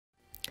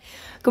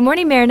Good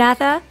morning,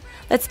 Maranatha.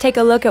 Let's take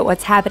a look at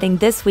what's happening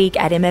this week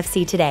at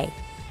MFC Today.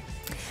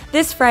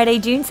 This Friday,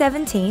 June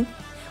 17th,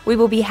 we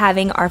will be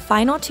having our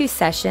final 2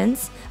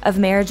 sessions of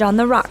Marriage on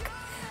the Rock.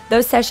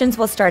 Those sessions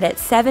will start at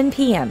 7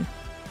 p.m.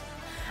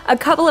 A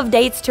couple of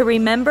dates to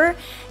remember.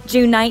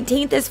 June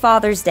 19th is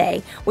Father's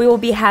Day. We will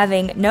be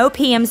having no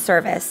PM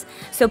service,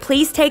 so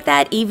please take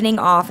that evening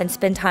off and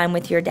spend time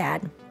with your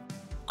dad.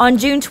 On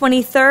June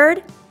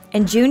 23rd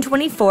and June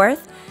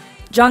 24th,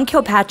 John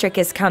Kilpatrick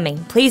is coming.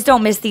 Please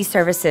don't miss these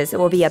services. It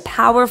will be a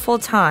powerful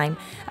time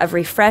of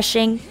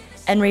refreshing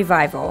and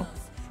revival.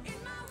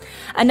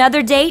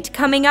 Another date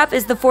coming up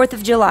is the 4th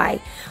of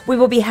July. We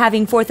will be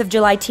having 4th of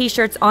July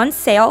t-shirts on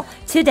sale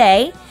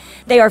today.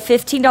 They are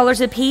 $15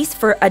 a piece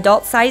for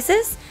adult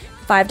sizes,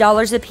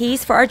 $5 a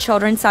piece for our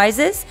children's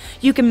sizes.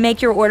 You can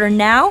make your order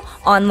now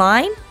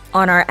online,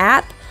 on our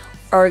app,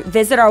 or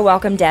visit our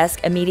welcome desk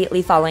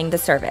immediately following the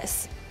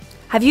service.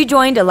 Have you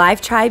joined a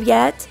Life Tribe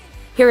yet?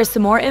 Here is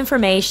some more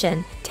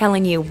information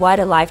telling you what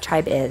a Life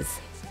Tribe is.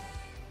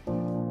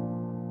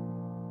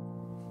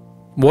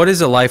 What is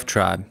a Life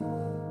Tribe?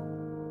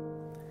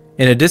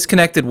 In a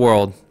disconnected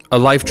world, a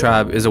Life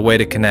Tribe is a way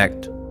to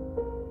connect.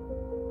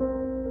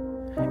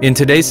 In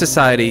today's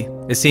society,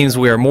 it seems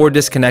we are more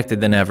disconnected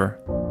than ever.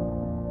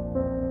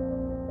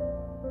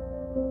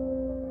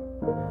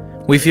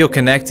 We feel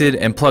connected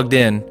and plugged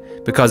in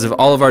because of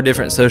all of our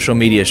different social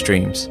media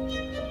streams.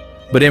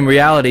 But in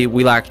reality,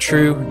 we lack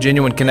true,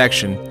 genuine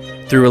connection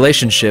through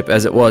relationship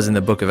as it was in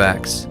the book of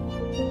Acts.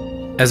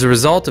 As a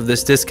result of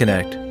this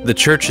disconnect, the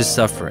church is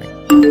suffering.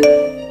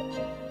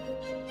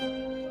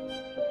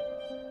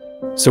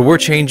 So we're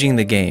changing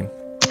the game.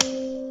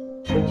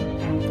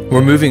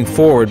 We're moving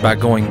forward by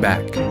going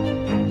back.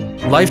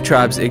 Life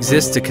Tribes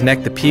exist to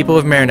connect the people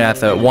of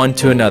Maranatha one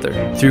to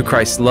another through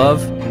Christ's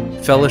love,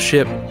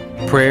 fellowship,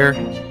 prayer,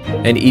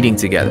 and eating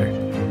together.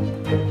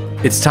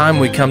 It's time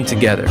we come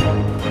together.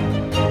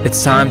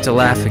 It's time to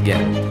laugh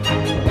again.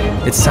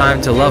 It's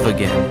time to love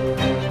again.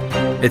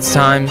 It's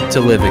time to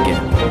live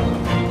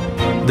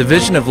again. The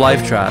vision of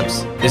Life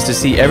Tribes is to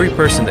see every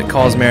person that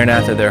calls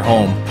Maranatha their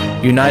home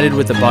united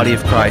with the body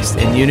of Christ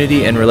in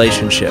unity and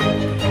relationship,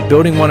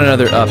 building one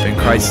another up in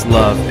Christ's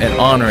love and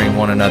honoring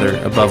one another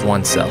above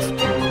oneself.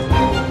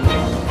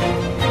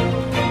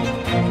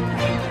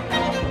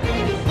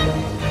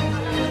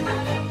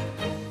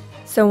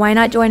 So why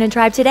not join a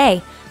tribe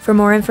today? For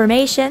more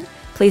information,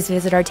 please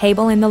visit our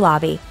table in the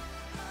lobby.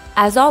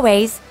 As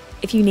always,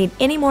 if you need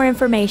any more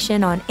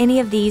information on any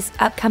of these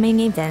upcoming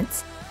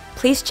events,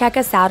 please check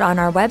us out on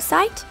our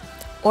website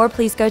or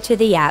please go to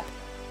the app